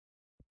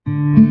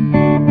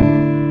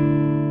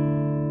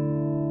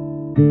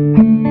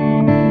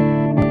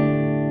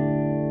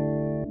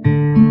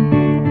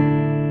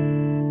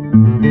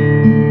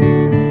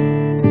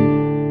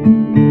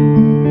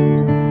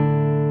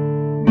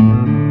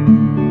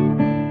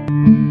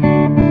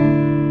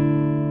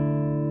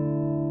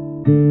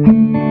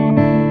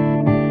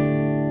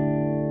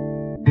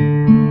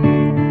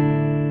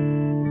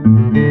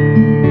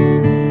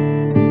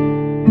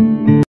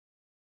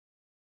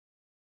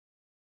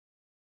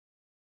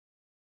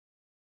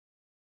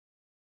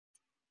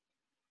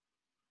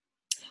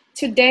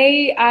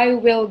Today, I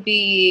will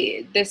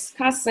be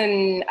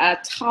discussing a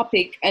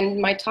topic, and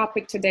my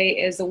topic today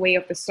is the way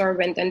of the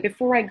servant. And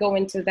before I go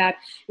into that,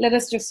 let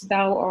us just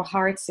bow our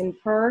hearts in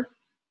prayer.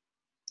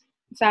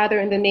 Father,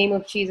 in the name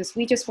of Jesus,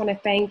 we just want to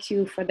thank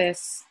you for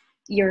this,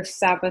 your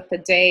Sabbath, a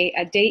day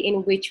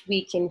in which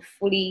we can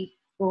fully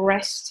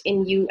rest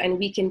in you and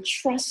we can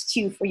trust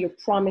you for your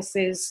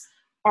promises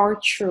are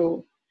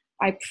true.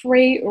 I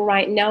pray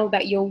right now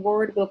that your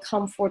word will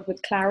come forth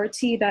with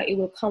clarity, that it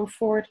will come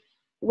forth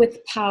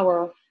with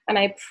power. And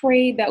I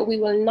pray that we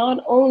will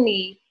not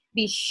only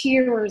be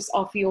hearers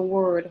of your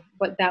word,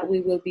 but that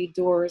we will be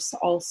doers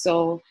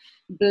also.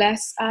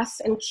 Bless us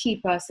and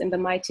keep us. In the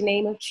mighty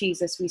name of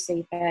Jesus, we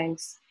say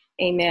thanks.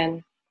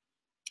 Amen.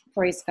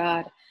 Praise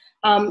God.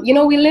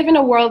 We live in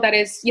a world that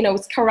is,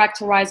 it's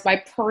characterized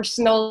by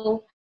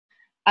personal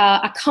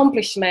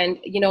accomplishment.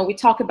 We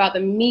talk about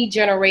the me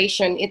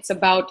generation. It's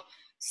about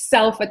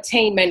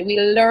self-attainment. We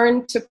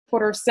learn to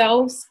put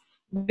ourselves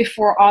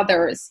before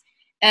others.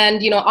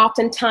 And,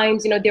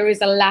 oftentimes, there is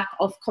a lack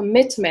of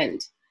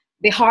commitment.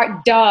 The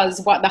heart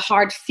does what the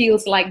heart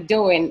feels like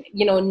doing.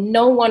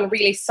 No one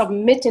really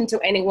submitting to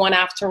anyone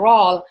after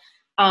all,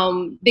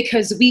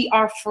 because we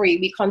are free.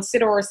 We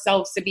consider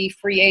ourselves to be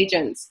free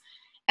agents.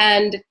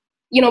 And,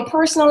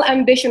 personal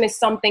ambition is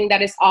something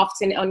that is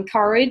often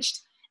encouraged.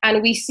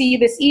 And we see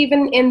this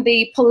even in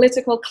the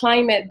political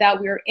climate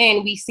that we're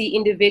in. We see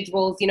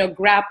individuals,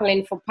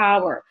 grappling for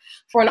power,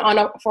 for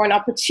an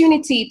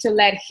opportunity to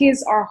let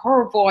his or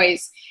her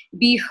voice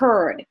be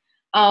heard.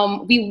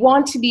 We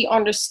want to be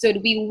understood.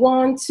 We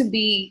want to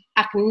be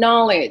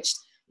acknowledged.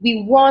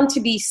 We want to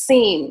be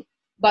seen.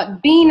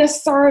 But being a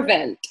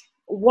servant,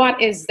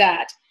 what is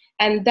that?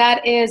 And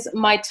that is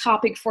my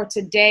topic for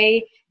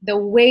today, the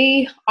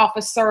way of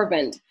a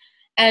servant.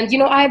 And,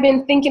 I've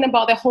been thinking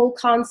about the whole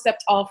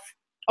concept of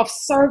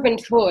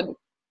servanthood.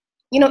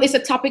 It's a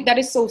topic that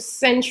is so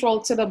central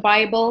to the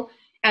Bible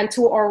and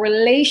to our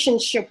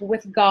relationship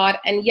with God.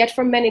 And yet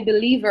for many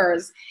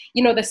believers,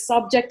 the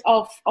subject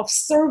of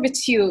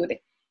servitude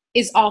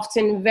is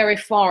often very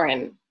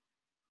foreign.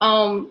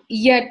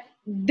 Yet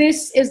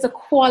this is the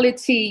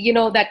quality,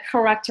 that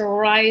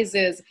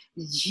characterizes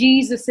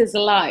Jesus's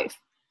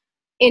life.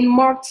 In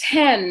Mark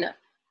 10,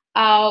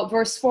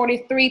 verse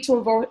 43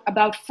 to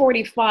about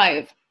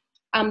 45,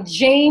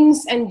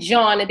 James and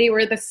John, they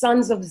were the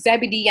sons of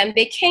Zebedee, and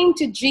they came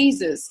to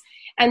Jesus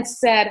and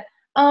said,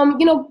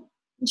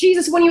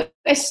 Jesus, when you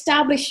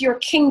establish your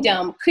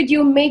kingdom, could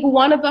you make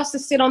one of us to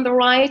sit on the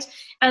right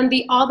and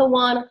the other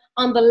one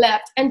on the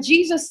left? And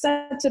Jesus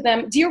said to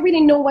them, do you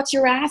really know what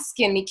you're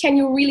asking? Can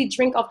you really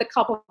drink of the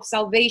cup of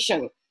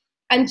salvation?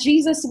 And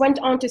Jesus went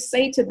on to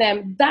say to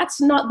them,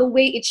 that's not the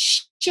way it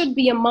should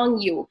be among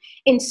you.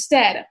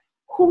 Instead,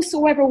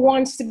 whosoever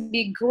wants to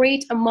be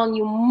great among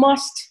you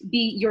must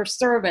be your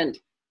servant.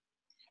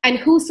 And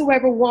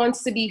whosoever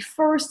wants to be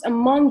first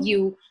among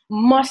you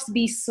must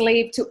be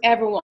slave to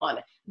everyone.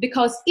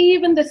 Because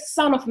even the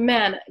Son of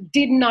Man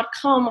did not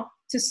come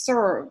to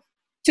serve,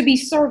 to be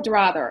served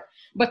rather,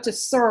 but to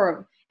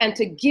serve and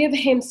to give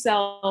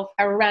himself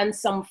a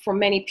ransom for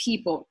many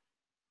people.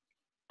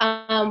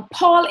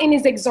 Paul, in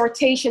his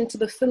exhortation to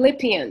the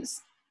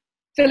Philippians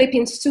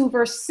 2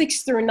 verse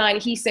 6 through 9,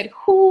 he said,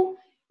 who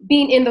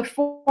being in the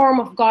form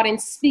of God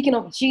and speaking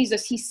of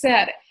Jesus, he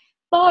said,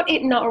 thought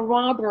it not a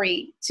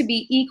robbery to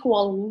be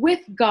equal with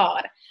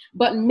God,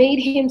 but made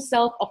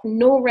himself of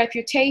no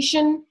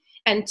reputation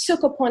and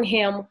took upon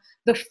him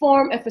the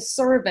form of a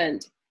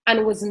servant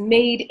and was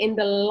made in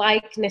the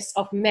likeness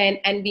of men,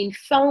 and being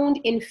found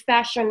in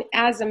fashion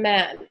as a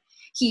man,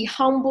 he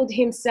humbled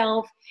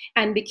himself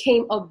and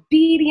became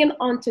obedient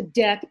unto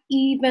death,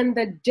 even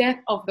the death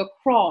of the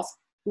cross.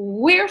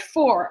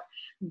 Wherefore,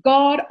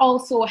 God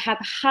also hath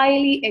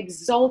highly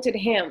exalted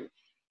him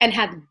and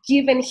hath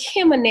given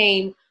him a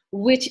name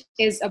which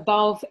is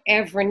above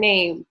every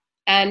name.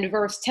 And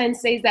verse 10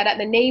 says that at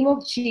the name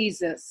of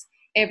Jesus,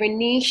 every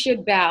knee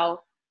should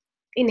bow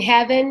in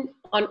heaven,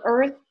 on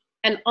earth,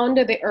 and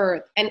under the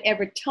earth, and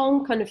every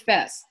tongue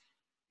confess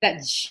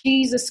that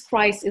Jesus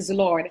Christ is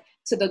Lord,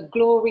 to the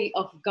glory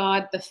of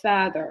God the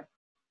Father.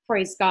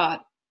 Praise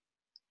God.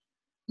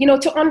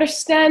 To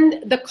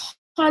understand the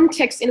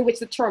context in which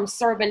the term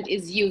servant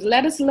is used,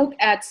 let us look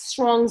at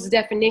Strong's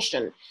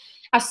definition.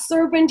 A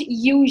servant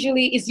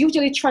is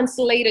usually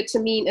translated to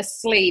mean a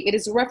slave. It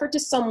is referred to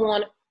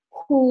someone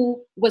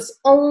who was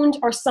owned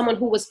or someone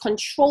who was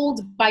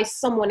controlled by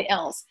someone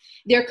else.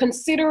 They're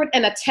considered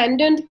an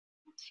attendant,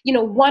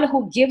 one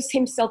who gives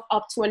himself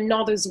up to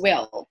another's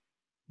will.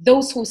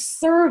 those whose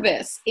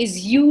service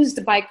is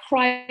used by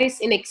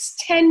Christ in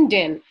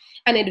extending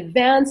and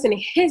advancing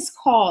his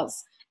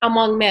cause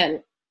among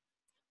men.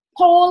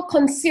 Paul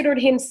considered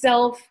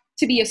himself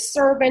to be a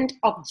servant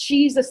of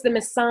Jesus the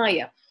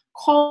Messiah,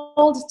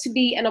 called to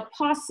be an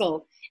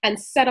apostle and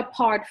set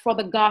apart for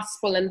the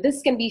gospel. And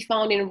this can be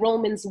found in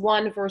Romans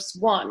 1 verse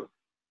 1.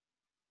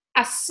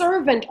 A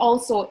servant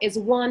also is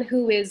one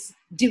who is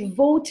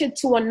devoted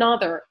to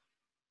another,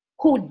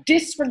 who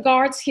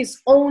disregards his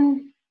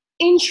own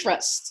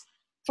interest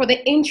for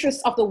the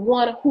interest of the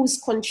one whose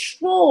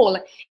control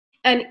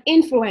and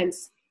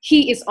influence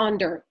he is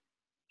under.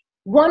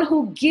 One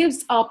who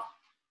gives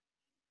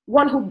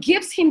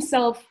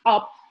himself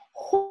up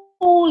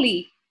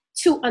wholly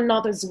to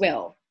another's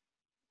will.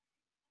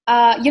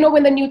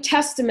 In the New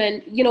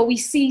Testament, we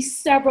see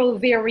several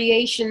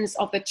variations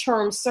of the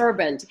term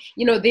servant.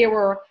 There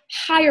were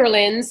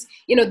hirelings.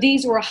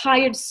 These were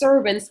hired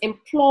servants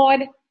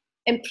employed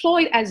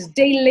as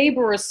day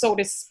laborers, so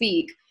to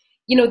speak.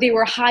 They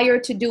were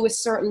hired to do a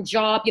certain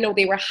job.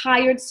 They were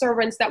hired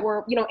servants that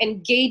were,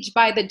 engaged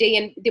by the day,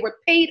 and they were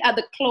paid at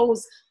the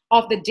close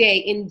of the day.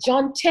 In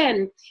John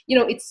 10,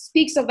 it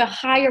speaks of the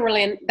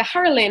hireling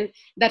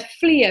that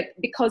fleeth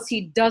because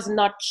he does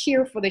not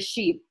care for the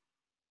sheep.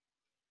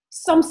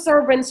 Some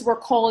servants were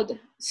called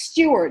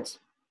stewards.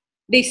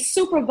 They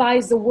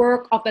supervised the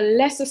work of the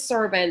lesser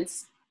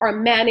servants or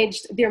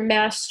managed their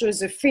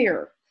master's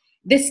affair.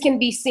 This can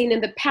be seen in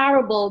the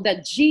parable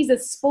that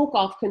Jesus spoke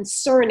of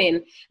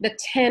concerning the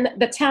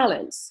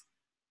talents.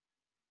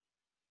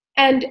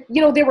 And,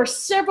 there were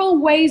several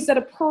ways that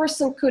a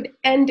person could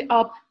end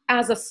up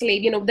as a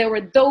slave. There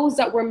were those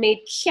that were made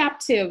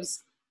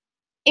captives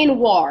in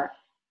war.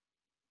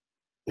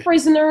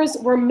 Prisoners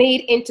were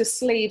made into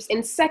slaves.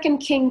 In 2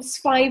 Kings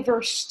 5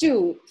 verse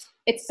 2,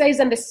 it says,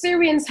 and the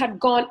Syrians had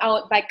gone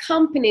out by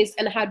companies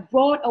and had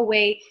brought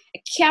away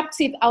a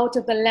captive out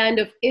of the land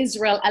of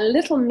Israel, a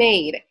little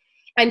maid,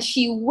 and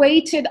she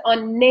waited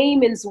on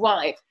Naaman's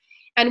wife.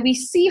 And we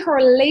see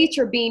her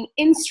later being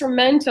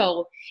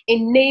instrumental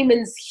in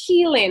Naaman's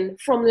healing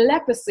from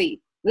leprosy.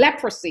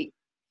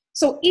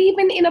 So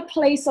even in a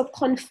place of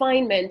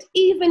confinement,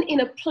 even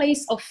in a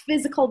place of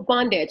physical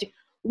bondage,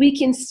 we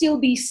can still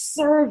be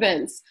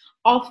servants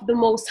of the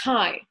Most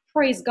High.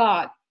 Praise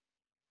God.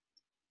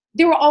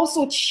 There were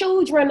also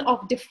children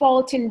of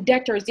defaulting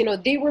debtors.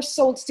 They were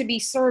sold to be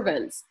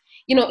servants.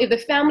 If the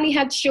family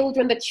had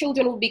children, the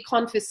children would be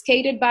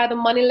confiscated by the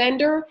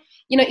moneylender.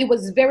 It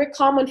was very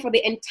common for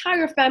the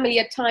entire family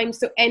at times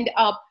to end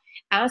up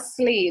as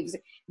slaves.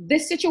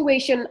 This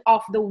situation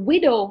of the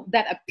widow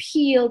that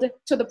appealed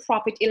to the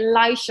prophet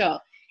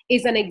Elisha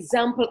is an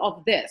example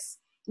of this.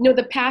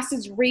 The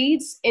passage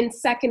reads in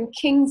 2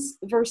 Kings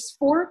verse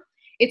 4.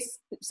 It's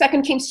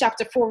 2 Kings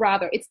chapter 4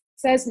 rather. It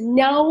says,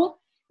 now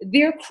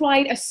there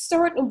cried a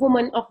certain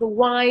woman of the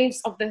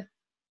wives of the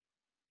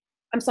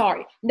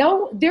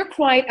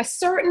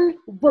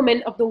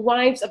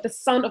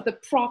son of the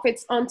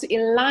prophets unto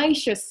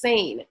Elisha,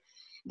 saying,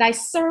 thy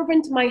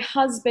servant my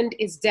husband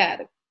is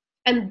dead,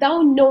 and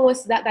thou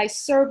knowest that thy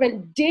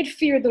servant did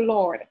fear the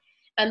Lord,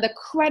 and the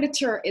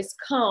creditor is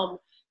come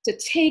to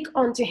take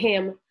unto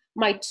him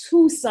my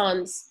 2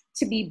 sons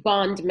to be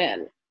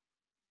bondmen.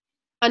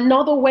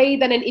 Another way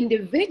that an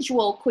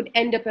individual could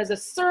end up as a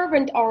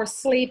servant or a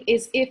slave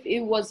is if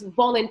it was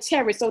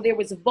voluntary. So there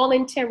was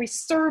voluntary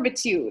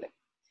servitude.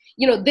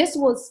 This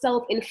was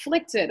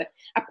self-inflicted.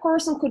 A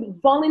person could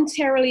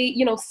voluntarily,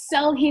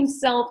 sell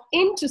himself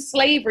into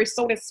slavery,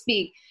 so to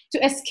speak,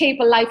 to escape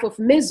a life of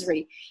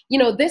misery.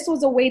 This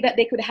was a way that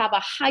they could have a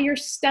higher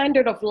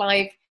standard of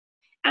life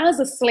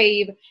as a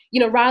slave,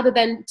 rather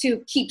than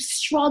to keep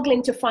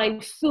struggling to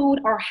find food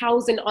or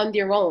housing on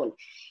their own.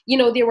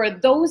 There were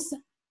those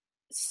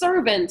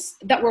servants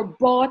that were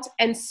bought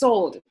and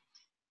sold.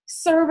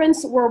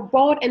 Servants were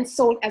bought and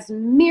sold as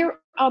mere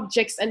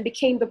objects and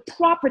became the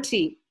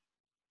property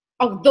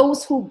of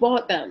those who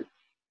bought them.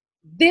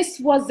 This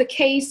was the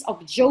case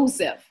of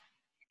Joseph,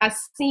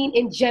 as seen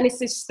in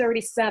Genesis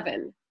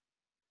 37.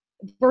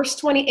 Verse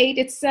 28,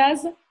 it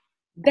says,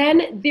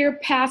 then there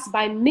passed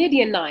by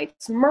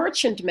Midianites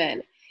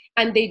merchantmen,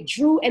 and they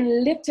drew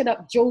and lifted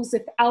up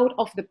Joseph out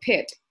of the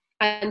pit,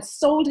 and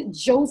sold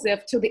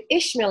Joseph to the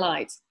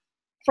Ishmaelites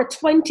for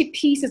 20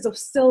 pieces of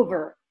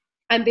silver,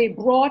 and they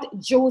brought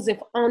Joseph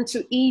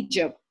unto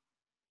Egypt.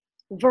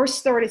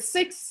 Verse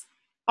 36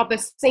 of the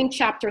same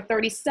chapter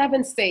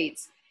 37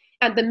 states,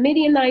 and the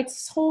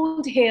Midianites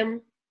sold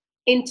him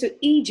into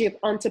Egypt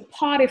unto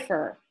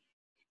Potiphar,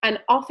 an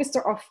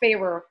officer of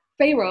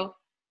Pharaoh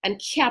and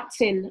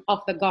captain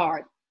of the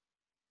guard.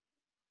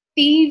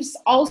 Thieves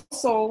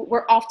also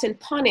were often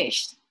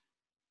punished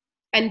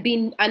and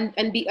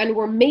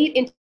were made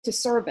into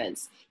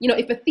servants.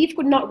 If a thief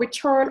could not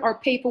return or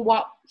pay for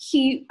what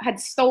he had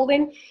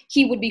stolen,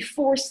 he would be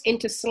forced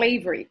into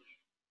slavery.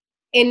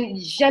 In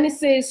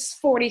Genesis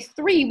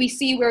 43, we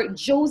see where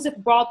Joseph's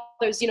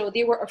brothers,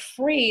 they were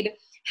afraid,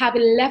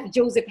 having left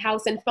Joseph's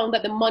house and found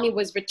that the money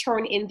was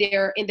returned in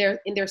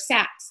their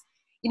sacks.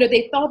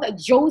 They thought that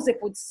Joseph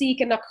would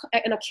seek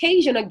an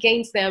occasion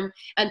against them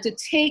and to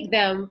take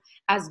them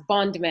as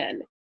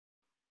bondmen.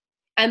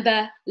 And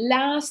the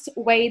last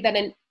way that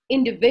an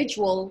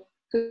individual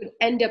could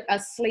end up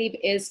as slave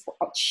is for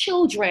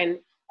children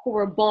who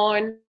were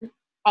born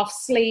of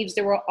slaves.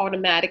 They were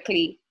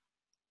automatically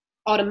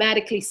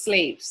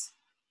slaves.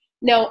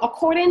 Now,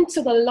 according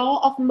to the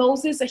law of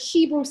Moses, a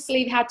Hebrew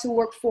slave had to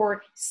work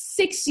for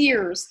 6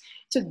 years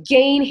to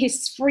gain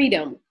his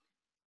freedom.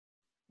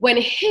 When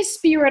his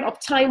period of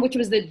time, which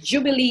was the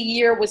Jubilee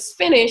year, was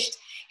finished,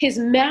 his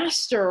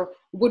master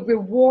would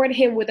reward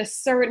him with a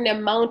certain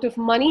amount of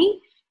money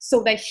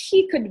so that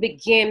he could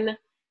begin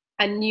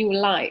a new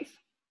life.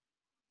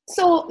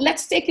 So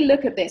let's take a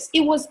look at this.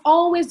 It was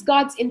always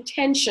God's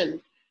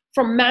intention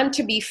for man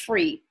to be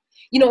free.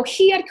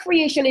 He had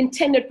creation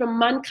intended for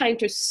mankind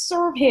to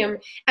serve him,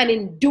 and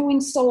in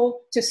doing so,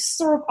 to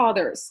serve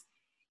others.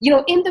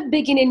 In the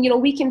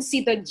beginning, we can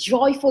see the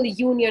joyful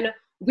union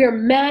where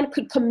man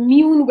could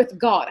commune with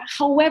God.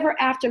 However,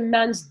 after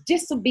man's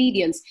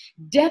disobedience,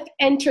 death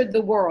entered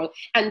the world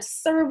and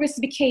service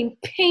became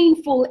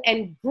painful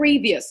and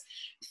grievous.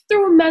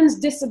 Through man's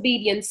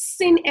disobedience,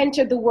 sin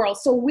entered the world.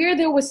 So where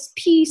there was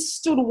peace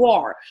stood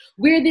war.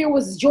 Where there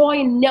was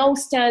joy now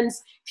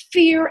stands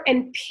fear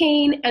and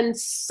pain and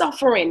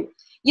suffering.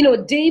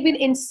 David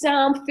in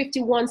Psalm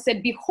 51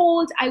 said,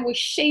 "Behold, I was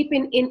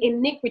shapen in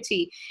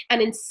iniquity,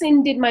 and in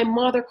sin did my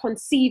mother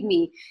conceive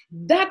me."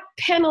 That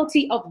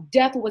penalty of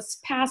death was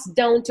passed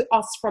down to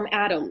us from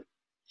Adam.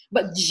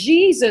 But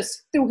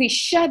Jesus, through his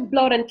shed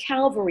blood on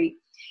Calvary,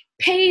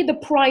 paid the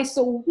price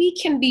so we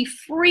can be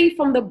free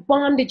from the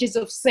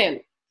bondages of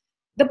sin.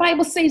 The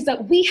Bible says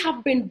that we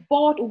have been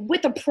bought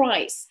with a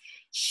price.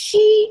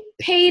 He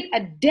paid a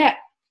debt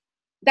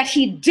that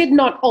he did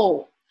not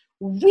owe.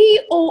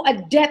 We owe a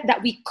debt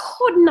that we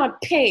could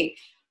not pay.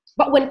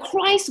 But when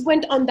Christ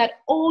went on that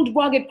old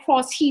rugged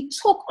cross, he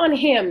took on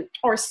him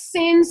our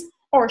sins,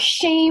 our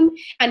shame,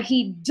 and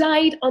he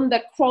died on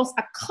the cross,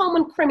 a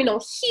common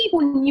criminal. He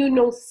who knew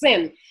no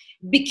sin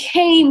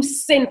became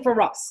sin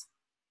for us.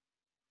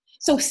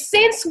 So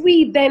since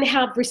we then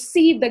have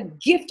received the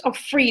gift of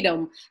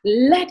freedom,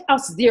 let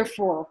us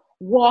therefore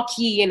walk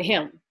ye in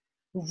him,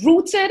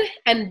 rooted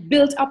and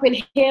built up in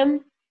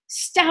him,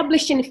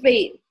 established in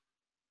faith,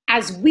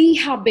 as we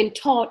have been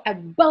taught,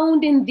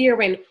 abounding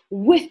therein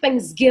with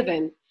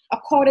thanksgiving,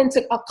 according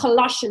to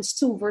Colossians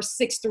 2, verse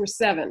 6 through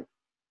 7.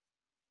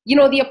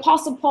 The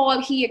Apostle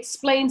Paul, he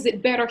explains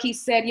it better. He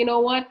said,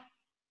 what?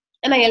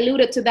 And I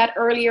alluded to that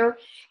earlier.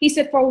 He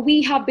said, "For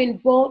we have been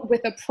bought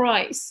with a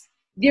price.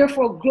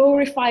 Therefore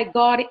glorify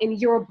God in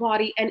your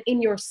body and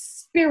in your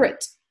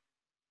spirit,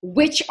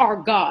 which are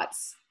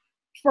God's."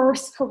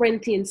 1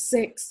 Corinthians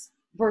 6,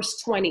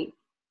 verse 20.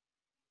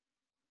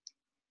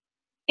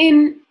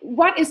 In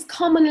what is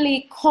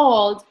commonly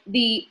called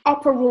the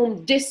upper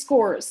room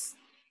discourse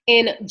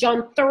in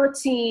John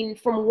 13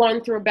 from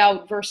 1 through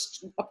about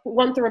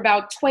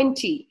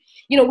 20,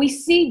 we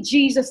see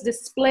Jesus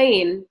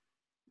displaying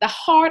the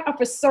heart of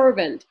a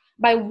servant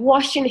by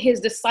washing his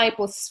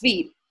disciples'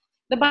 feet.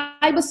 The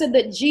Bible said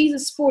that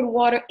Jesus poured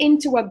water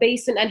into a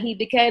basin and he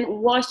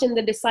began washing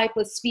the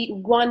disciples' feet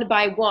one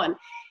by one.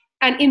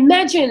 And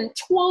imagine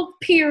 12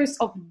 pairs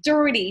of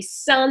dirty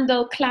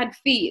sandal-clad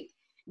feet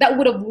that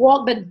would have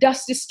walked the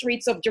dusty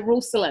streets of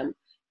Jerusalem.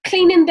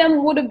 Cleaning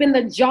them would have been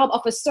the job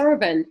of a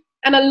servant,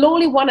 and a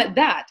lowly one at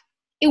that.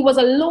 It was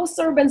a low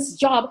servant's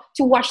job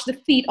to wash the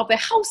feet of a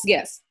house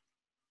guest.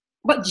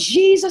 But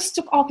Jesus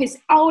took off his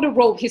outer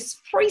robe, his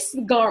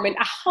priestly garment,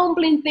 a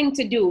humbling thing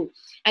to do,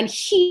 and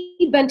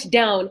he bent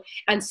down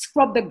and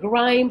scrubbed the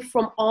grime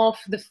from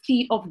off the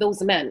feet of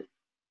those men.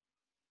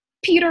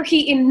 Peter,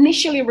 he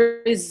initially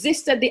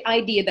resisted the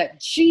idea that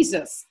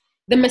Jesus,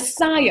 the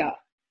Messiah,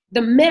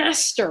 the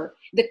Master,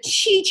 the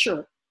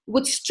teacher,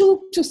 would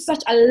stoop to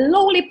such a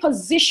lowly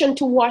position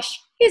to wash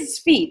his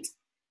feet.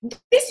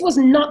 This was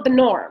not the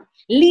norm.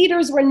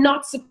 Leaders were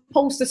not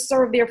supposed to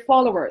serve their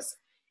followers.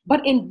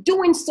 But in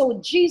doing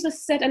so,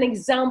 Jesus set an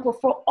example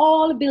for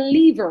all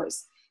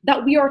believers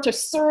that we are to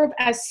serve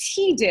as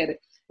he did,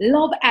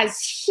 love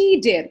as he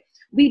did.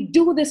 We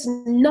do this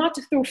not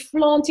through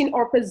flaunting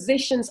our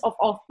positions of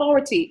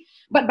authority,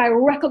 but by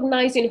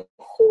recognizing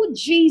who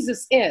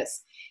Jesus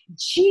is.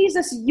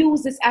 Jesus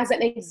used this as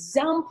an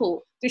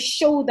example to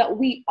show that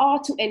we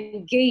ought to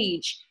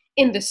engage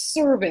in the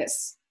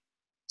service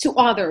to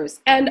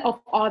others and of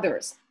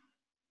others.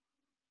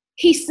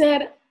 He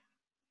said,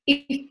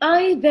 "If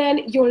I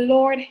then, your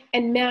Lord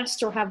and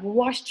Master, have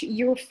washed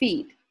your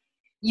feet,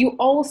 you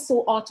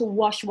also ought to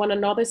wash one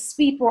another's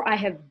feet, for I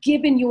have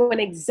given you an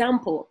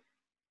example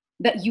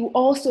that you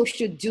also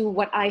should do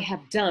what I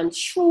have done.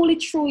 Truly,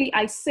 truly,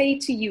 I say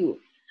to you,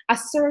 a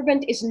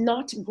servant is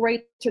not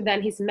greater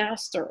than his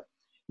master,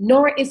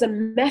 nor is a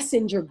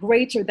messenger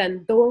greater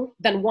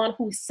than one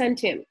who sent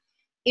him.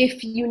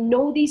 If you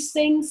know these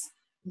things,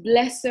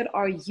 blessed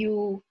are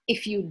you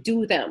if you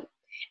do them."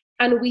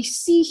 And we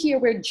see here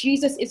where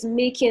Jesus is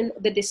making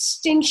the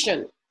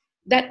distinction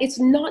that it's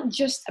not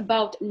just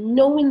about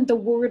knowing the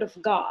word of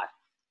God,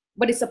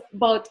 but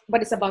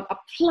it's about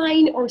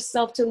applying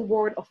ourselves to the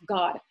word of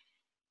God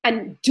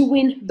and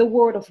doing the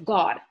word of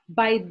God.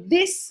 By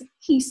this,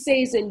 he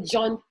says in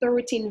John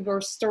 13,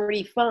 verse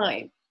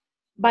 35,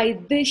 by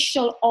this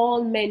shall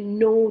all men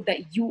know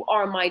that you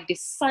are my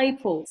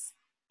disciples,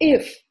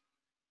 if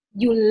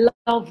you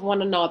love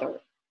one another.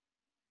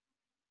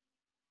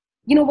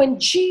 You know, when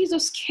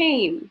Jesus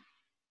came,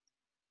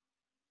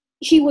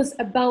 he was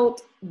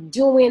about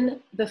doing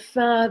the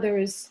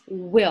Father's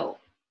will.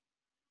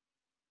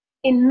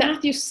 In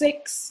Matthew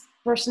 6,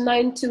 verse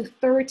 9 to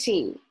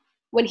 13,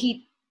 when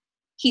he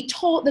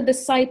taught the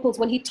disciples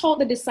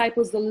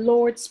the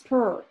Lord's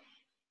Prayer,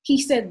 he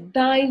said,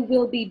 thy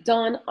will be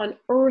done on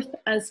earth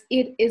as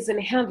it is in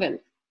heaven.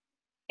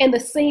 In the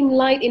same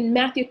light, in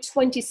Matthew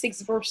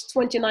 26, verse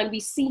 29, we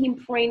see him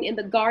praying in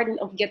the Garden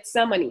of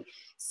Gethsemane,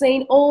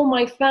 saying, oh,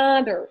 my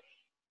Father,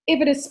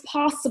 if it is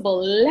possible,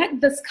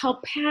 let this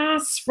cup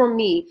pass from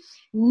me.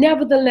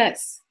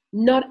 Nevertheless,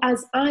 not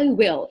as I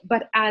will,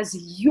 but as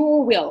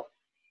your will.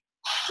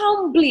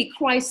 Humbly,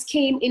 Christ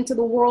came into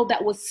the world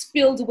that was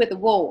filled with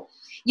woe,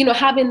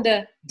 having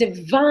the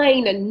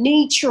divine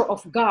nature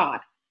of God,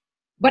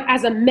 but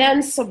as a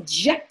man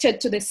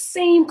subjected to the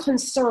same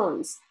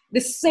concerns, the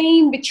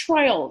same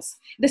betrayals,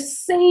 the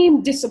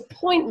same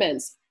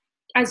disappointments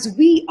as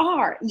we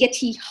are, yet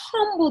he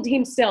humbled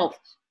himself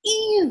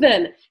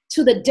even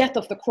to the death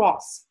of the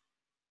cross.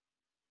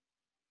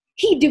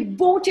 He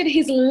devoted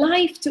his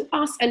life to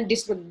us and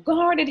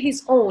disregarded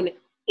his own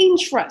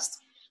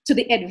interest to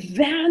the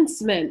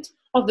advancement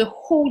of the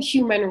whole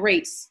human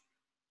race.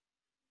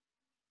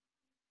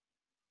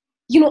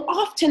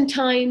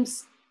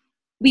 Oftentimes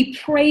we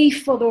pray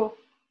for the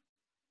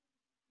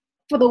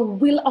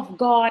will of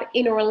God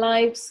in our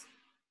lives,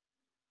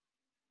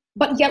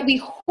 but yet we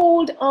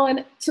hold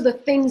on to the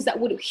things that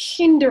would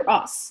hinder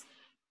us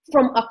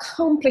from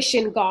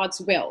accomplishing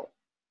God's will.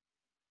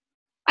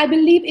 I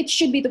believe it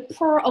should be the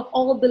prayer of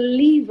all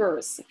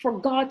believers for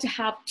God to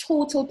have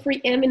total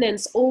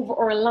preeminence over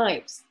our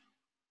lives.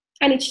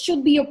 And it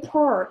should be a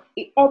prayer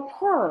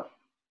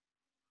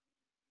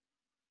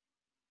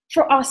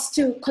for us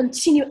to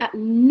continue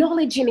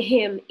acknowledging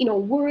him in our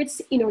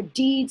words, in our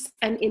deeds,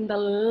 and in the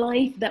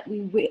life that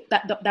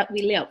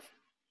we live.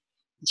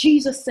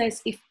 Jesus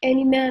says, if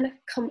any man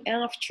come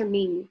after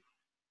me,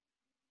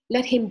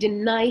 let him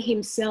deny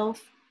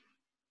himself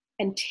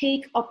and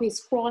take up his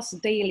cross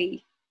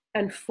daily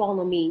and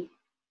follow me.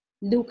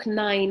 Luke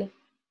 9,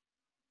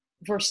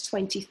 verse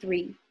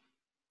 23.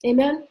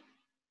 Amen.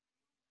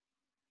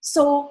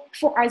 So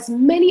for as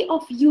many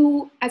of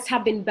you as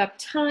have been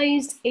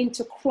baptized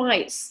into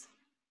Christ,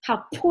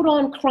 have put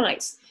on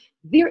Christ,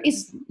 there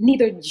is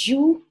neither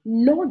Jew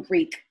nor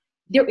Greek.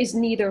 There is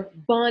neither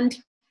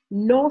bond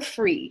nor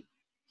free.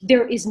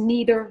 There is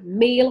neither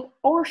male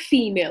or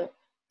female,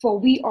 for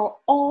we are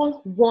all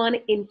one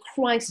in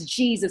Christ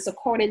Jesus,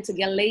 according to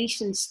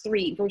Galatians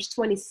 3, verse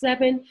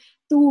 27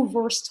 through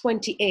verse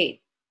 28.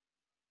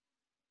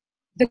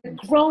 The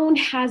ground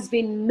has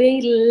been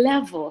made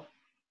level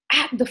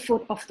at the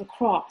foot of the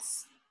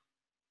cross.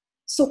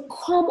 So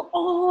come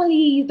all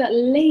ye that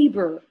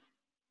labor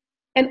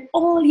and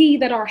all ye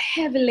that are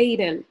heavy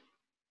laden,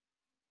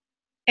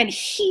 and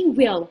he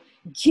will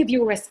give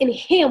you rest. In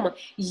him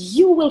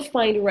you will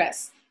find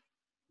rest.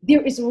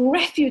 There is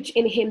refuge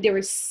in him. There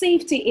is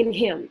safety in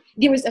him.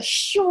 There is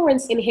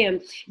assurance in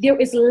him. There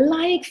is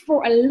life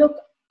for a look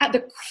at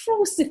the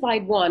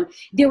crucified one.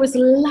 There is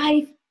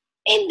life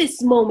in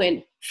this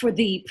moment for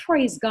thee.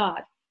 Praise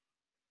God.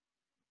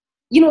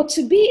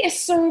 To be a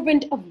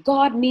servant of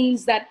God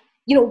means that,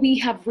 we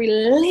have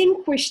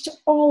relinquished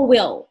our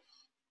will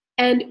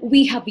and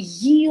we have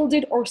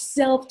yielded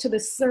ourselves to the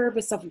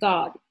service of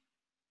God.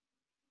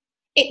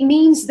 It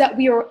means that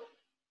we are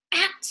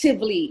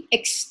actively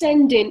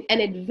extending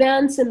and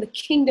advancing the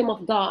kingdom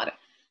of God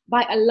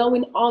by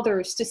allowing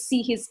others to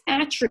see his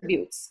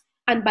attributes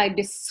and by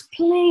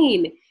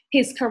displaying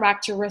his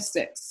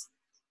characteristics.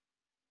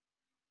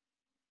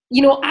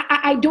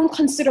 I don't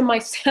consider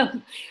myself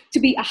to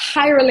be a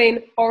hireling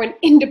or an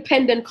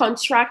independent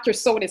contractor,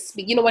 so to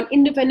speak. An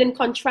independent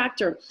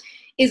contractor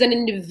is an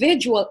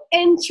individual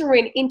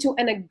entering into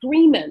an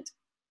agreement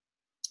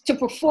to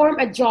perform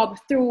a job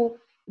through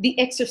the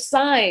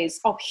exercise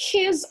of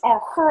his or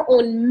her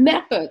own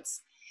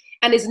methods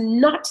and is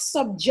not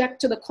subject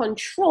to the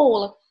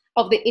control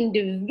of the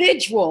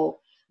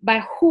individual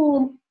by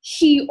whom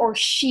he or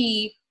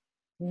she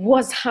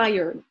was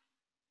hired.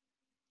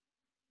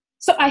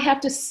 So I have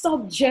to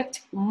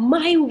subject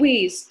my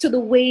ways to the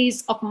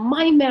ways of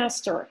my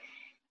master.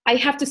 I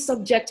have to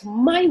subject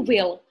my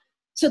will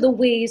to the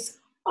ways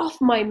of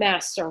my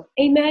master.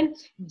 Amen.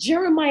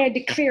 Jeremiah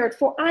declared,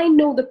 for I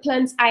know the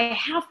plans I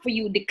have for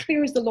you,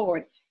 declares the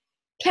Lord.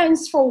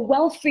 Plans for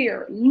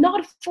welfare,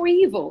 not for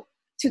evil,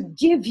 to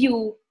give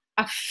you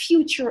a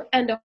future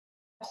and a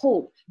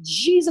hope.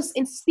 Jesus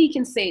in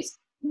speaking says,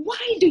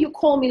 why do you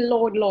call me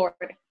Lord, Lord,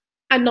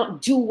 and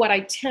not do what I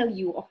tell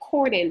you,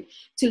 according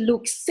to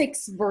Luke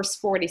 6, verse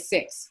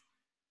 46.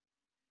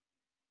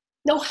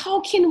 Now, how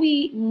can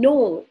we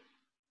know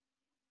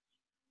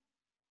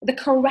the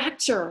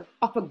character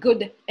of a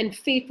good and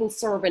faithful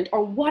servant,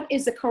 or what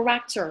is the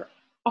character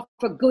of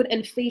a good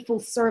and faithful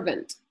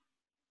servant.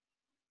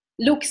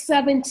 Luke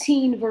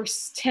 17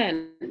 verse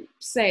 10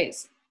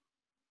 says,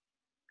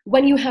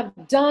 when you have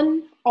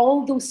done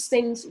all those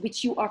things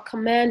which you are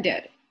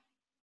commanded,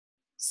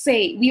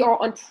 say, we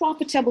are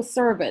unprofitable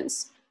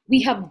servants.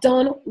 We have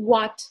done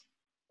what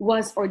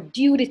was our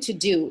duty to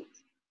do.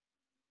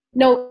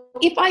 Now,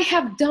 if I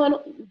have done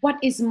what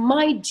is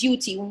my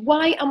duty,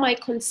 why am I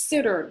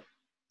considered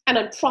an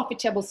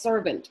unprofitable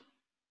servant?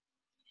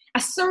 A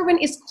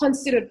servant is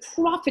considered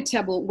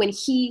profitable when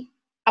he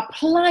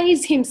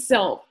applies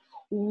himself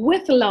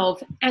with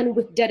love and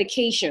with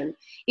dedication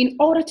in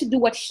order to do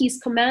what he's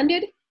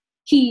commanded.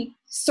 He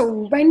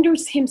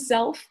surrenders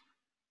himself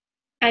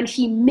and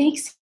he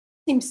makes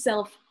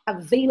himself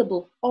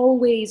available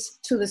always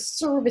to the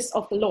service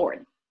of the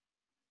Lord.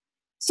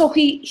 So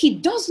he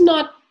does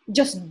not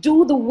just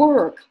do the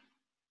work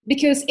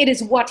because it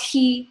is what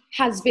he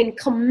has been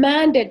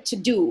commanded to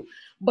do,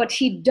 but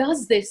he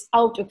does this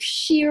out of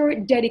sheer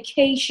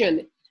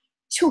dedication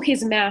to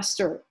his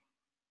master.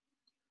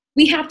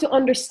 We have to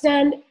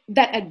understand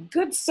that a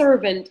good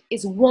servant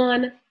is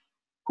one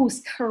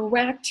whose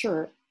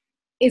character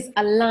is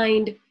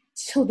aligned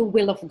to the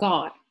will of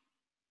God.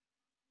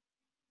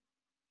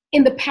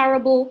 In the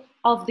parable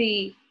of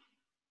the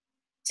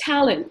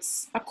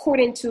talents,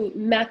 according to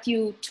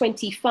Matthew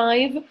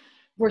 25,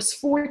 verse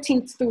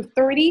 14 through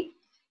 30,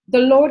 the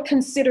Lord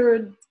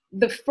considered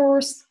the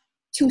first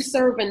two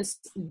servants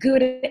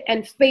good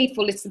and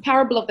faithful. It's the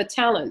parable of the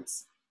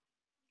talents.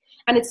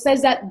 And it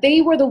says that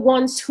they were the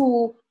ones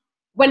who,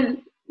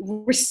 upon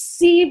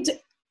receiving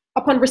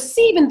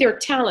their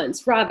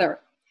talents,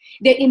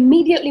 they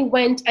immediately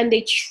went and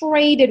they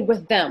traded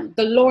with them.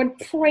 The Lord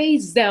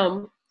praised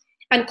them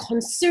and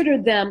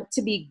considered them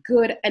to be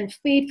good and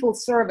faithful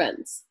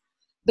servants.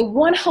 The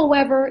one,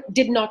 however,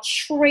 did not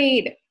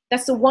trade.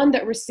 That's the one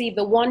that received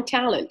the one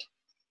talent.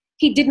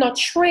 He did not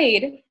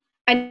trade,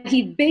 and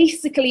he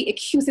basically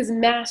accused his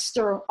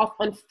master of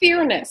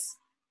unfairness,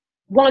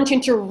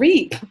 wanting to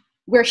reap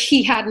where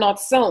he had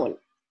not sown.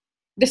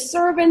 The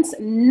servant's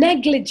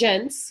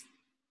negligence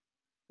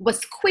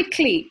was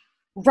quickly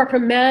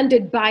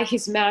reprimanded by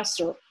his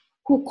master,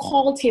 who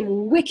called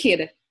him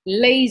wicked,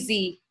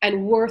 lazy,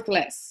 and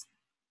worthless.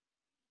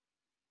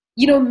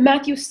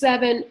 Matthew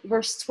 7,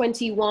 verse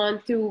 21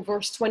 through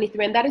verse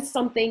 23, and that is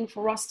something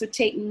for us to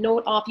take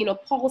note of.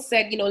 Paul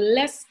said,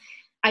 lest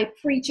I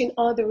preach in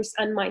others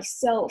and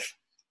myself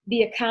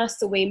be a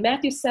castaway.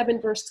 Matthew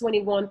 7, verse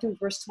 21 through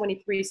verse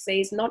 23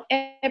 says, not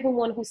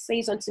everyone who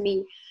says unto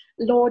me,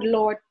 Lord,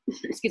 Lord,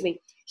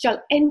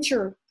 shall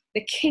enter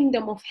the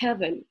kingdom of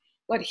heaven,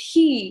 but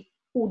he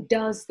who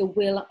does the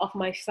will of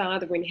my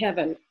Father in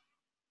heaven.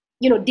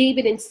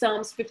 David in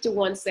Psalms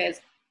 51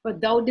 says, but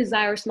thou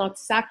desirest not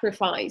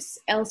sacrifice,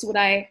 else would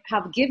I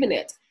have given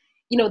it.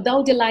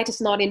 Thou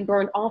delightest not in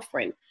burnt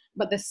offering,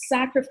 but the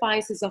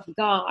sacrifices of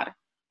God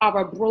are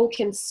a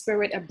broken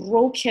spirit, a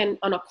broken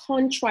and a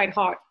contrite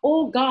heart.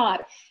 Oh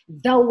God,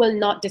 thou wilt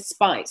not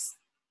despise.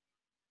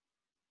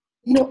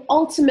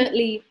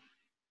 Ultimately,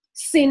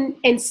 sin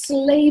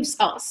enslaves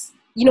us,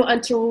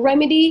 and to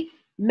remedy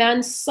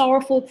man's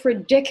sorrowful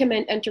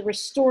predicament and to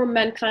restore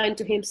mankind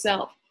to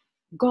himself,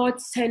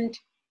 God sent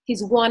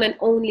his one and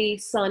only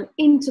Son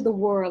into the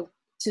world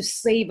to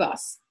save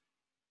us.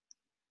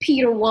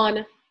 1 Peter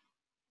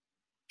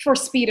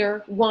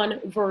 1,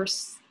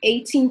 verse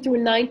 18 through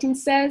 19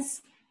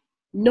 says,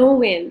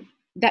 knowing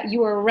that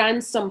you are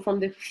ransomed from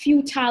the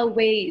futile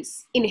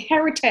ways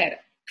inherited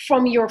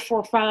from your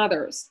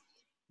forefathers,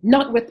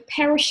 not with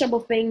perishable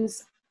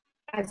things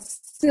as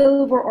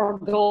silver or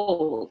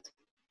gold,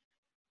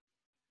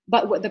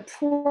 but with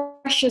the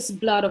precious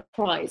blood of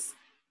Christ,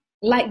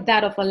 like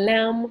that of a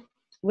lamb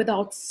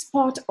without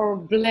spot or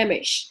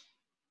blemish.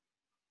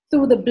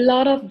 Through the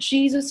blood of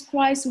Jesus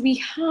Christ, we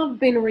have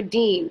been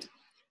redeemed.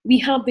 We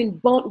have been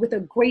bought with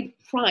a great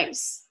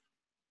price.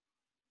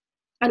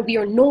 And we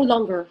are no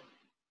longer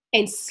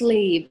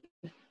enslaved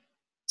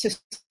to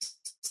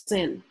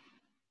sin.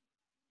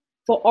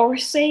 For our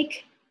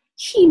sake,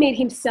 he made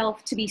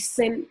himself to be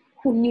sin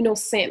who knew no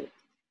sin,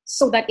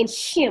 so that in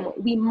him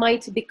we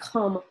might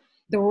become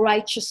the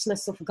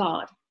righteousness of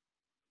God.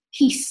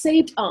 He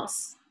saved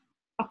us,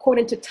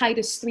 according to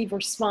Titus 3,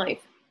 verse 5,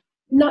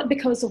 not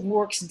because of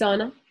works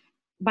done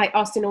by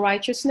us in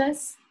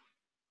righteousness,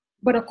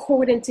 but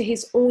according to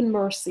his own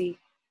mercy,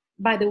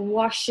 by the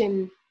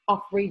washing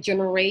of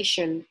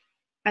regeneration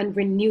and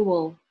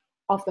renewal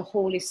of the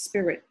Holy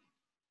Spirit.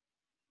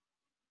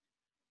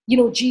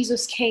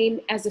 Jesus came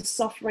as a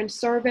suffering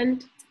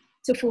servant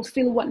to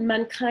fulfill what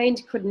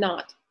mankind could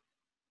not.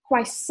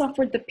 Christ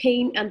suffered the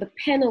pain and the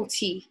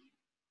penalty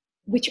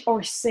which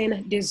our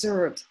sin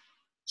deserved.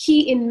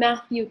 He, in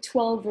Matthew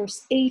 12,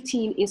 verse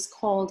 18, is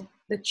called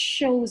the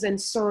chosen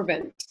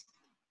servant.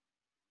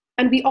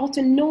 And we ought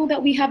to know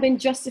that we have been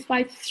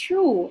justified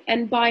through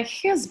and by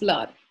his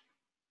blood.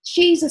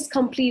 Jesus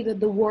completed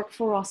the work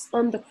for us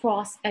on the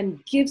cross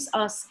and gives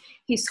us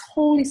his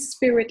Holy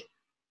Spirit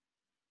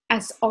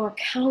as our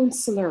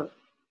counselor.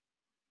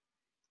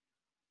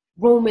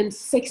 Romans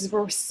 6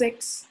 verse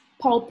 6,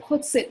 Paul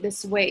puts it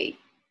this way.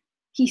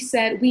 He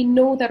said, we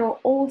know that our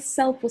old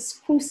self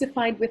was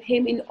crucified with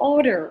him in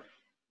order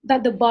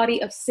that the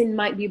body of sin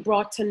might be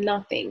brought to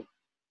nothing,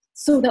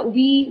 so that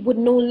we would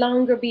no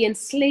longer be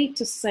enslaved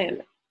to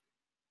sin.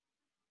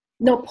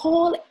 Now,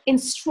 Paul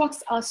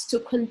instructs us to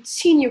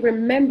continue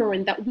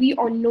remembering that we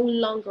are no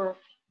longer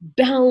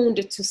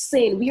bound to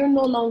sin. We are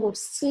no longer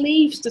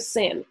slaves to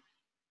sin.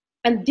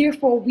 And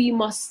therefore, we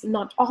must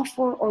not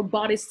offer our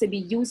bodies to be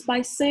used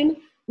by sin.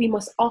 We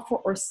must offer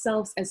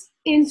ourselves as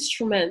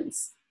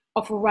instruments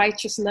of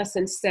righteousness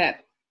instead.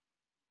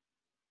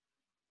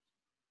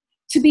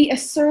 To be a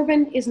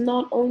servant is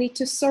not only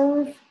to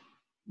serve,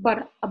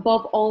 but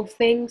above all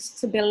things,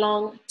 to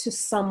belong to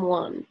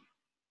someone.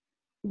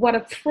 What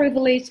a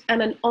privilege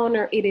and an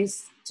honor it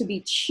is to be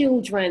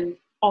children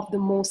of the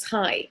Most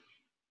High.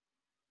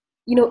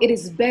 You know, it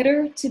is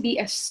better to be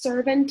a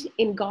servant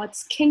in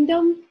God's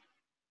kingdom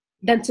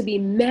than to be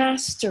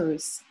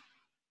masters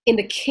in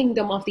the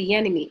kingdom of the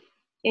enemy.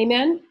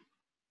 Amen.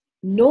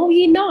 Know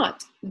ye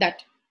not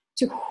that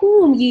to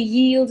whom ye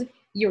yield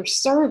your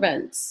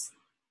servants,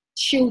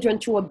 children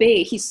to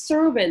obey, his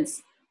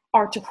servants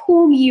are to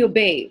whom ye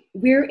obey,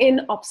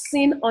 wherein of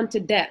sin unto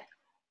death,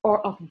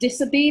 or of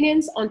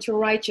disobedience unto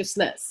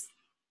righteousness.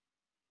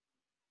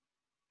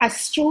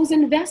 As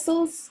chosen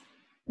vessels,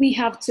 we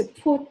have to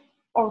put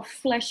our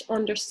flesh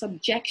under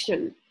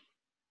subjection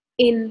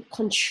in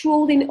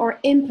controlling our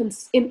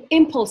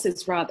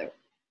impulses rather.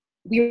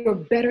 We are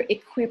better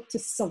equipped to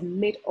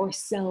submit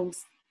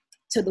ourselves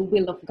to the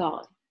will of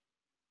God.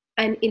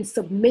 And in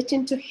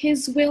submitting to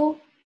his will,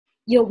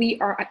 you know, we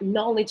are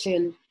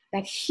acknowledging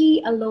that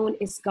he alone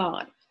is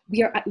God.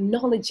 We are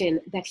acknowledging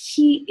that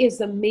he is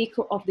the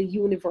maker of the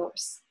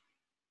universe.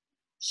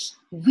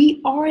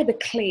 We are the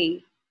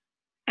clay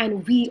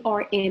and we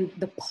are in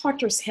the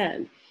potter's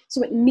hand.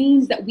 So it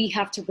means that we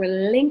have to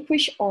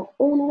relinquish our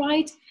own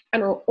right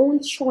and our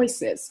own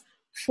choices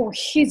for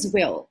his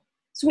will.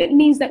 So it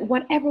means that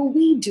whatever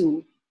we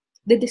do,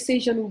 the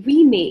decision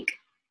we make,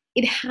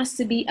 it has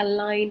to be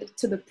aligned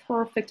to the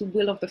perfect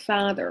will of the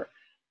Father.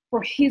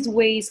 For his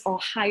ways are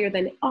higher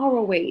than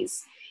our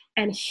ways,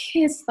 and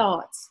his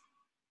thoughts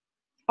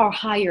are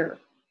higher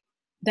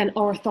than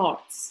our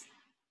thoughts.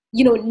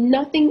 You know,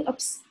 nothing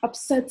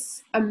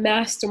upsets a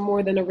master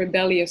more than a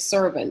rebellious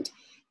servant.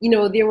 You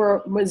know, there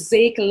were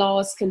Mosaic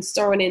laws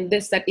concerning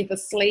this, that if a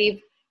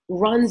slave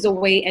runs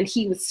away and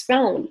he was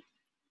found,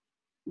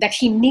 that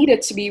he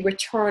needed to be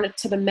returned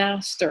to the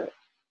master.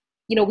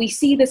 You know, we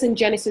see this in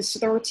Genesis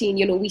 13.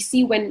 You know, we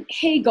see when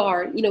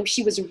Hagar, you know,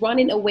 she was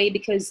running away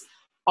because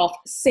of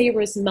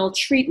Sarah's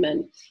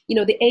maltreatment. You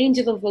know, the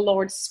angel of the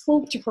Lord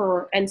spoke to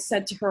her and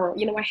said to her,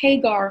 you know,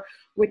 Hagar,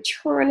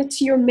 return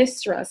to your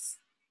mistress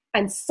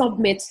and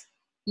submit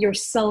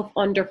yourself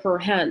under her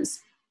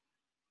hands.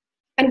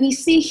 And we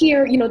see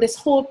here, you know, this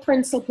whole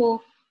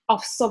principle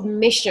of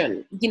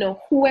submission. You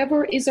know,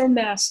 whoever is our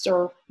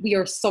master, we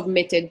are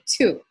submitted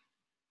to.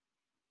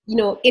 You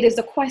know, it is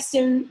a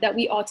question that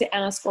we ought to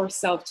ask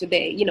ourselves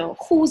today. You know,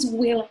 whose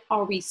will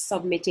are we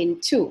submitting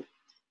to?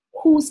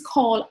 Whose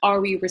call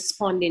are we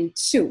responding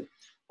to?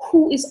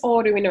 Who is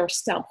ordering our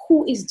steps?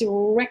 Who is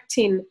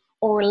directing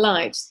our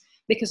lives?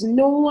 Because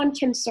no one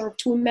can serve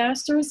two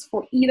masters,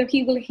 for either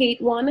he will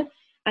hate one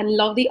and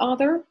love the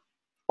other,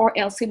 or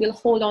else he will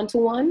hold on to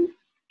one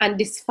and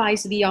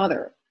despise the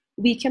other.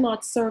 We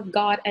cannot serve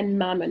God and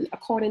mammon,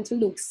 according to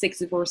Luke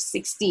 6 verse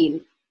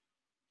 16.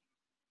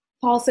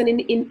 Paul said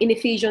in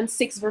Ephesians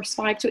 6 verse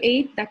 5 to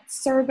 8 that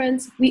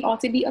servants, we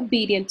ought to be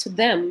obedient to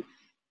them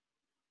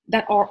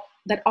that are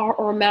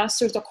our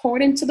masters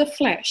according to the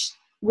flesh,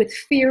 with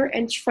fear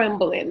and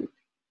trembling,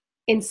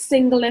 in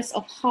singleness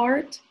of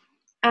heart,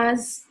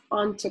 as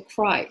unto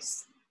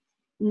Christ,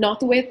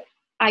 not with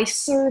eye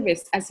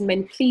service as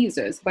men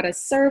pleasers, but as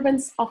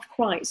servants of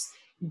Christ,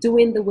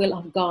 doing the will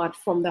of God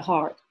from the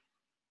heart,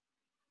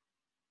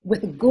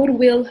 with good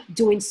will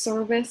doing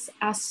service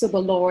as to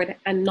the Lord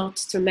and not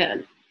to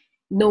men,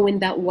 knowing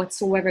that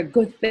whatsoever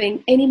good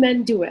thing any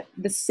man doeth,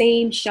 the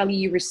same shall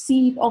ye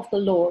receive of the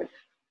Lord,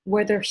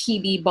 whether he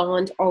be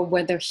bond or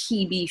whether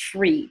he be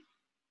free.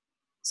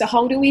 So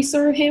how do we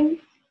serve him?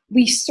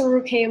 We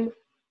serve him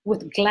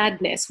with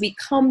gladness. We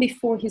come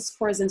before his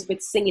presence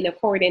with singing,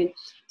 according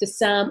to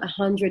Psalm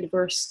 100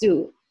 verse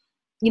 2.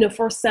 You know,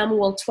 1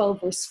 Samuel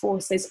 12 verse 4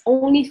 says,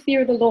 only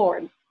fear the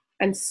Lord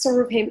and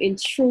serve him in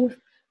truth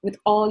with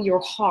all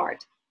your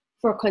heart.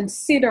 For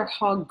consider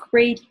how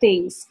great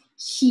things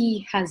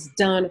he has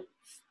done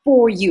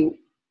for you.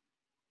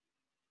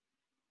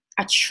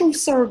 A true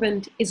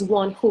servant is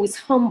one who is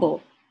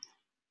humble,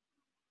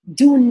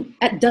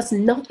 does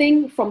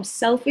nothing from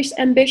selfish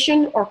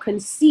ambition or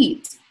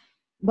conceit,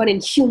 but in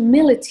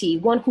humility,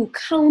 one who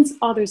counts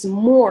others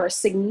more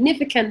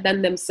significant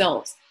than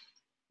themselves,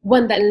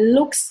 one that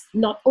looks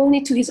not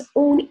only to his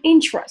own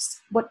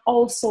interest, but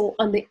also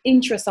on the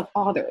interest of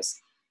others.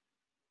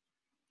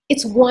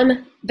 It's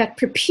one that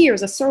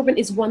prepares. A servant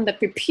is one that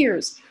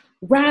prepares.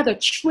 Rather,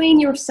 train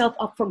yourself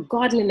up for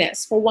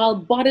godliness. For while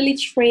bodily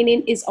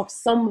training is of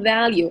some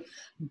value,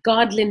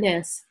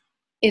 godliness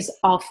is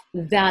of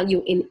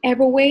value in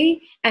every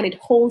way, and it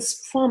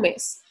holds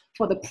promise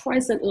for the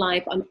present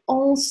life and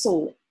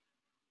also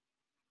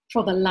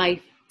for the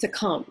life to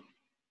come.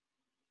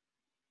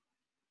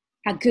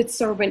 A good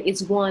servant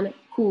is one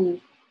who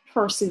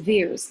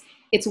perseveres.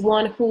 It's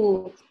one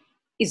who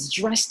is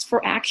dressed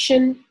for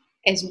action,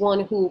 is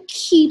one who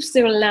keeps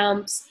their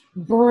lamps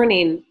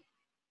burning.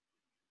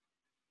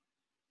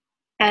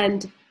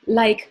 And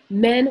like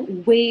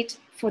men wait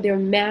for their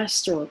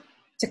master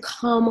to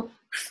come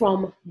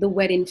from the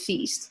wedding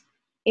feast.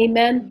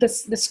 Amen. The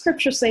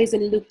scripture says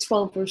in Luke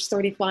 12, verse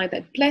 35,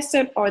 that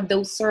blessed are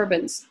those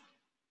servants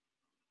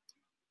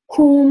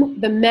whom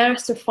the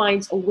master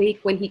finds awake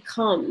when he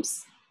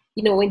comes.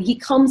 You know, when he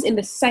comes in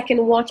the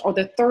second watch or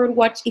the third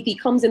watch, if he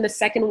comes in the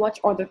second watch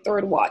or the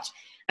third watch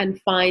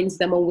and finds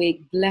them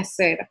awake,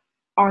 blessed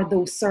are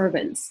those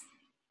servants.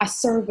 A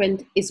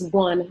servant is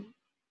one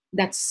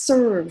that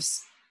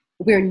serves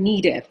where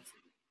needed.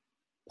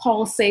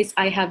 Paul says,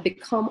 I have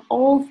become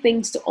all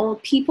things to all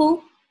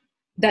people,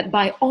 that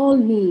by all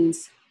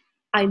means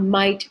I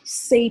might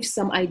save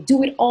some. I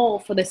do it all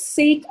for the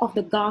sake of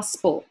the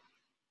gospel,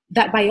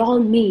 that by all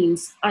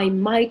means I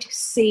might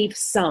save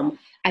some.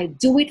 I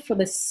do it for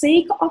the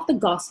sake of the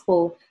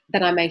gospel,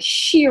 that I might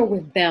share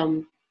with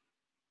them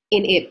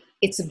in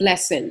its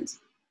blessings.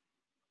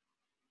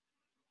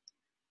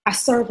 A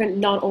servant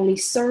not only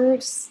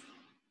serves,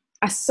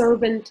 a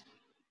servant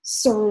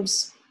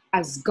serves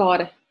as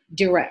God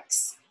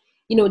directs.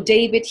 You know,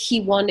 David, he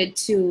wanted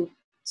to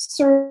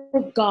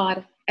serve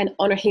God and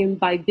honor him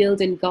by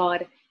building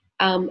God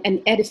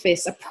an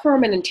edifice, a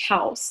permanent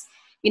house,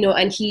 you know,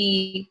 and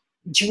he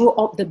drew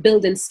up the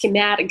building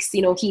schematics.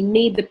 You know, he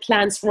made the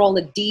plans for all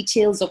the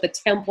details of the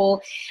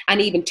temple,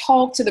 and even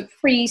talked to the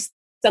priests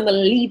and the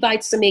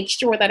Levites to make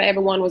sure that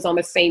everyone was on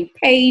the same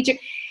page.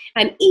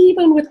 And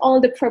even with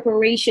all the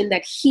preparation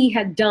that he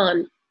had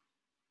done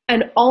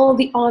and all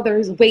the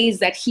other ways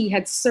that he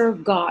had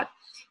served God,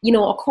 you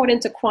know,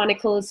 according to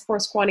Chronicles, 1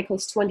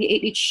 Chronicles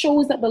 28, it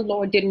shows that the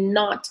Lord did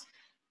not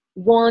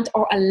want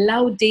or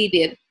allow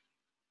David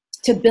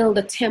to build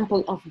a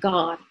temple of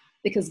God,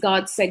 because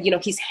God said, you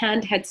know, his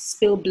hand had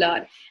spilled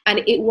blood, and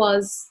it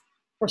was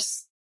for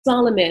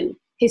Solomon,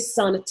 his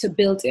son, to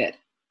build it.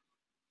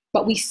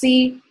 But we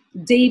see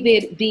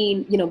David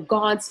being, you know,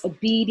 God's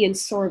obedient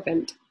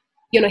servant.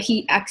 You know,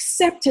 he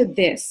accepted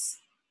this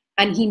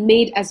and he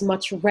made as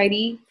much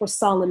ready for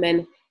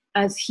Solomon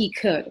as he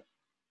could.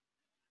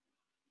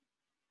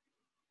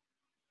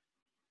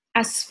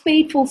 As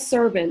faithful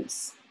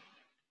servants,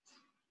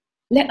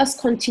 let us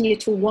continue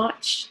to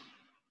watch,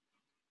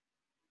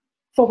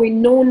 for we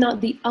know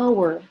not the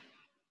hour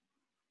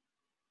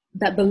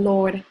that the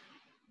Lord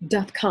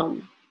doth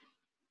come.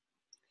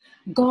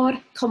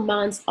 God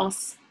commands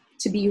us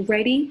to be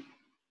ready.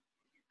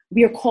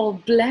 We are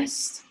called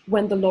blessed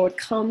when the Lord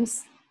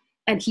comes,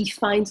 and he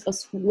finds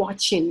us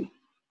watching.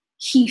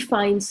 He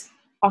finds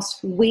us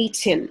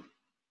waiting.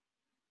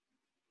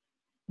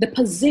 The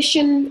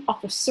position of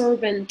a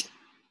servant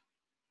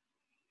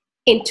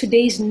in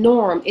today's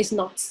norm is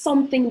not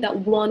something that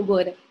one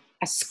would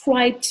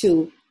ascribe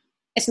to.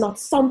 It's not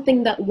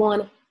something that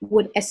one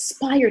would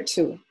aspire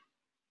to.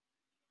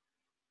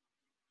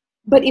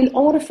 But in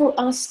order for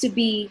us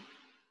to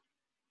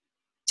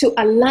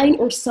align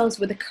ourselves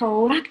with the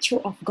character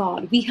of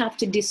God, we have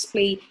to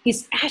display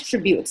his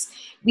attributes.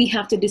 We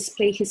have to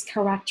display his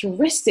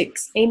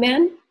characteristics.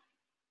 Amen?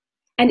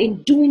 And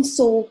in doing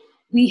so,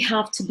 we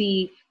have to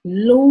be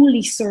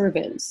lowly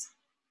servants.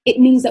 It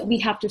means that we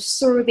have to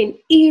serve in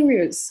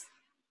areas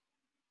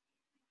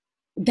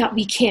that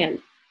we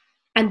can.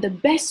 And the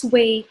best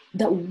way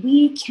that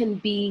we can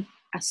be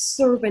a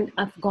servant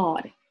of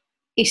God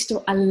is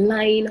to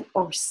align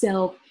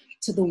ourselves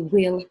to the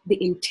will,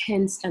 the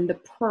intent, and the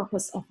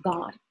purpose of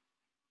God.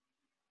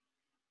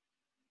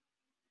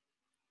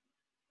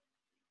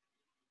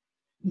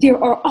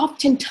 There are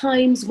often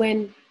times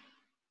when,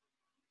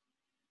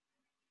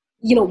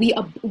 you know, we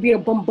are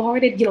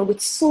bombarded, you know,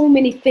 with so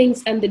many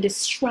things and the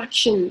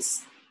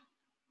distractions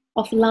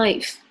of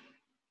life.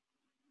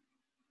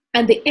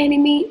 And the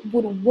enemy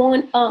would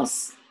want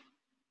us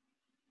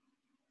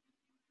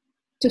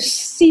to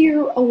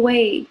steer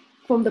away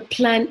from the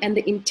plan and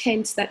the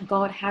intents that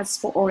God has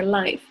for our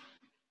life.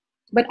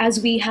 But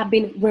as we have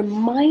been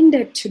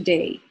reminded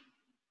today,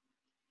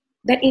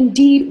 that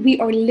indeed we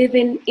are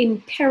living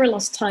in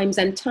perilous times,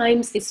 and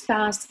times is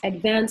fast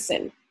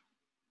advancing.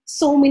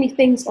 So many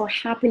things are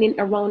happening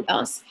around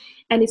us,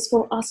 and it's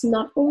for us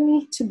not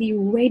only to be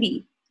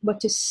ready, but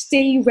to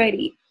stay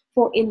ready,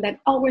 for in that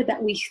hour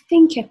that we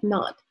thinketh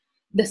not,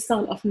 the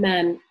Son of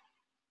Man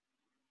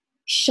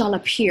shall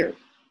appear.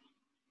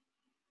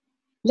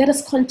 Let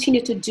us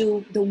continue to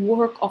do the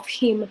work of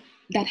him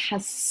that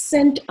has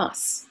sent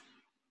us.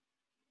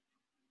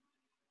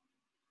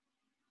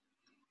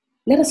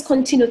 Let us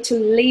continue to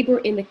labor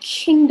in the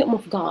kingdom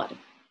of God,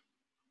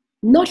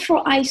 not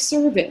for eye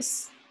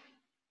service.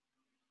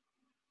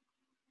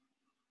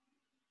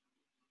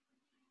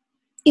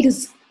 It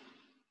is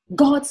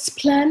God's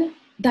plan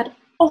that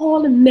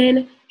all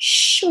men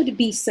should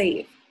be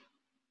saved.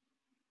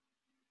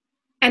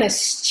 And as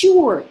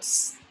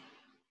stewards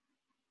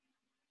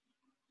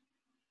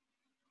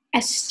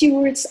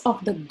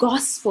of the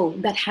gospel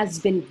that has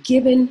been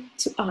given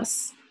to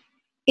us,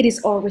 it is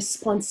our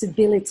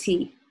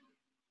responsibility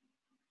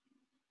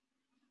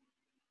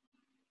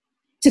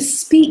to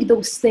speak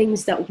those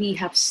things that we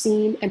have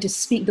seen and to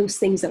speak those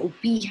things that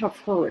we have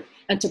heard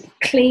and to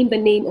proclaim the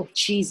name of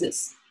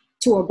Jesus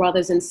to our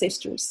brothers and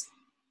sisters.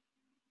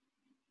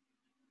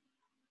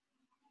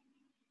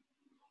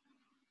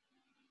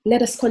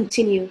 Let us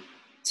continue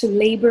to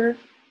labor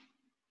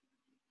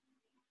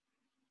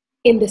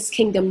in this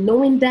kingdom,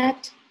 knowing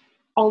that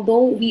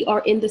although we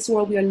are in this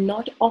world, we are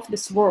not of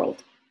this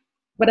world.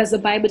 But as the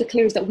Bible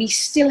declares that we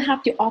still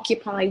have to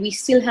occupy, we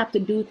still have to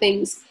do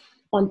things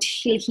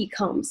until he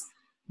comes.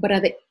 But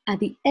at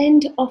the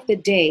end of the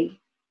day,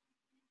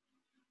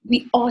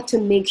 we ought to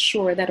make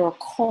sure that our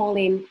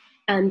calling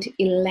and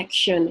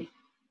election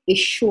is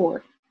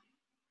sure.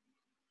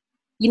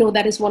 You know,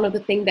 that is one of the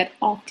things that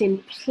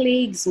often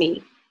plagues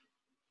me.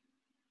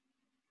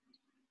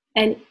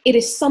 And it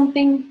is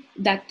something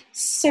that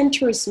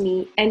centers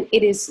me, and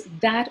it is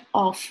that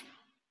of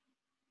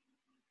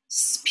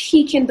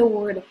speaking the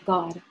word of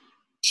God,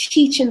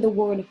 teaching the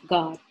word of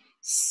God,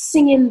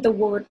 singing the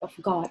word of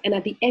God. And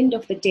at the end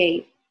of the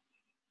day,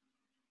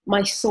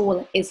 my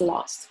soul is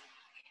lost.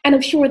 And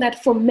I'm sure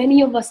that for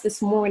many of us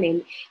this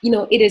morning, you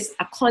know, it is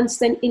a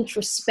constant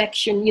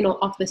introspection, you know,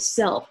 of the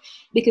self,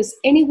 because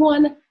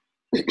anyone,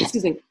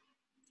 excuse me,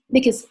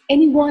 because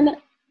anyone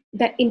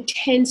that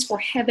intends for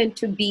heaven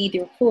to be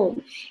their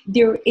home,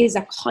 there is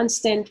a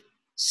constant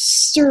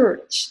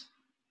search.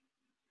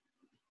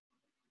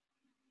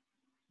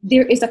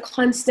 There is a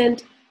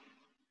constant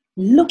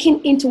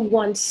looking into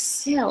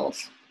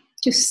oneself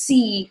to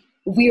see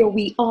where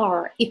we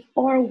are, if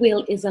our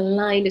will is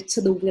aligned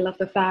to the will of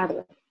the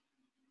Father.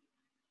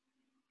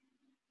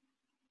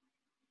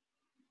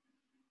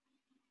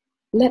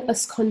 Let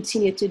us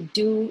continue to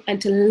do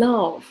and to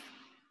love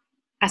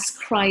as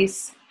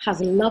Christ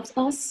has loved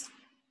us,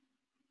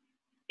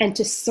 and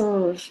to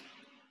serve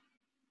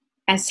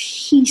as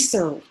he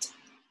served.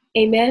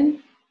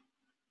 Amen.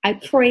 I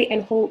pray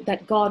and hope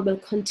that God will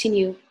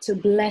continue to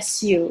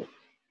bless you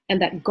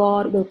and that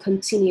God will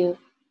continue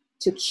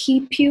to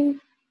keep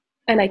you.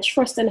 And I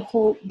trust and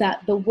hope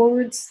that the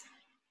words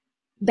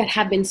that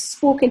have been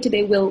spoken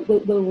today will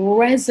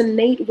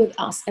resonate with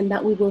us, and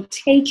that we will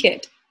take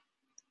it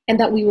and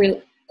that we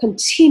will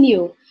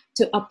continue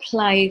to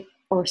apply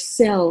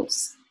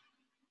ourselves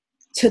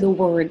to the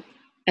word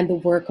and the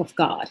work of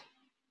God.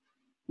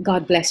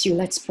 God bless you.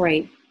 Let's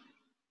pray.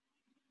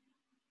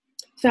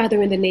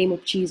 Father, in the name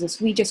of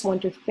Jesus, we just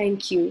want to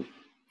thank you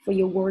for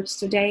your words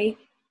today.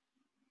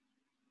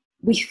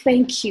 We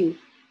thank you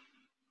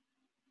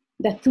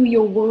that through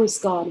your words,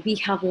 God, we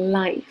have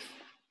life.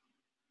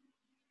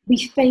 We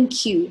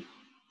thank you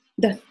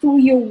that through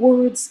your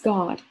words,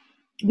 God,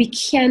 we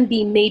can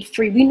be made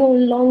free. We no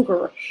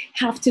longer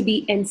have to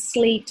be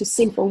enslaved to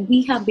sin, for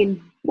we have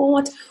been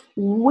bought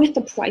with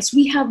a price.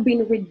 We have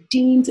been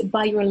redeemed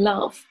by your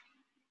love.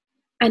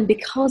 And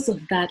because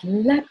of that,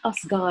 let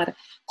us, God,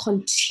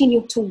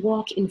 continue to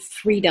walk in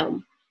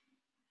freedom.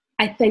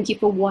 I thank you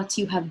for what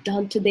you have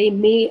done today.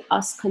 May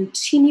us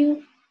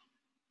continue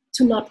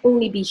to not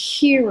only be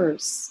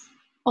hearers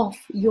of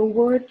your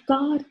word,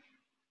 God,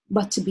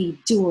 but to be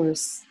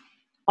doers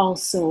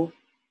also.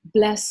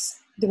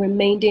 Bless the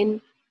remaining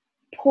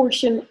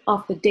portion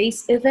of the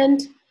day's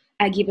event.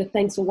 I give you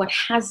thanks for what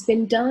has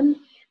been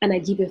done, and I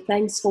give you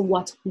thanks for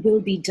what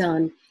will be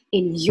done.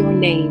 In your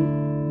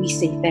name, we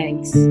say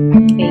thanks.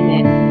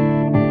 Amen.